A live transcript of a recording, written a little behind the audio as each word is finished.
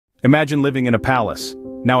Imagine living in a palace.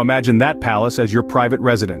 Now imagine that palace as your private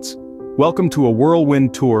residence. Welcome to a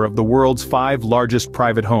whirlwind tour of the world's 5 largest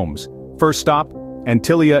private homes. First stop,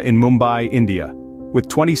 Antilia in Mumbai, India. With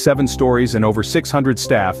 27 stories and over 600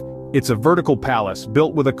 staff, it's a vertical palace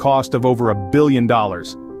built with a cost of over $1 billion.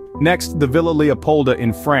 Next, the Villa Leopolda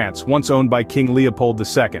in France, once owned by King Leopold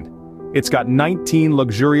II. It's got 19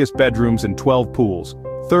 luxurious bedrooms and 12 pools.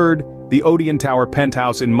 Third, the Odeon Tower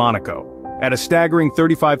penthouse in Monaco. At a staggering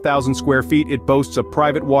 35,000 square feet, it boasts a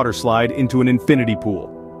private water slide into an infinity pool.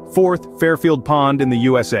 Fourth, Fairfield Pond in the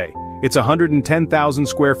USA. It's a 110,000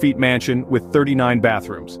 square feet mansion with 39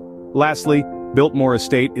 bathrooms. Lastly, Biltmore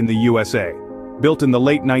Estate in the USA. Built in the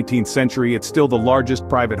late 19th century, it's still the largest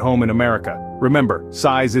private home in America. Remember,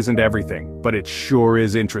 size isn't everything, but it sure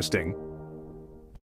is interesting.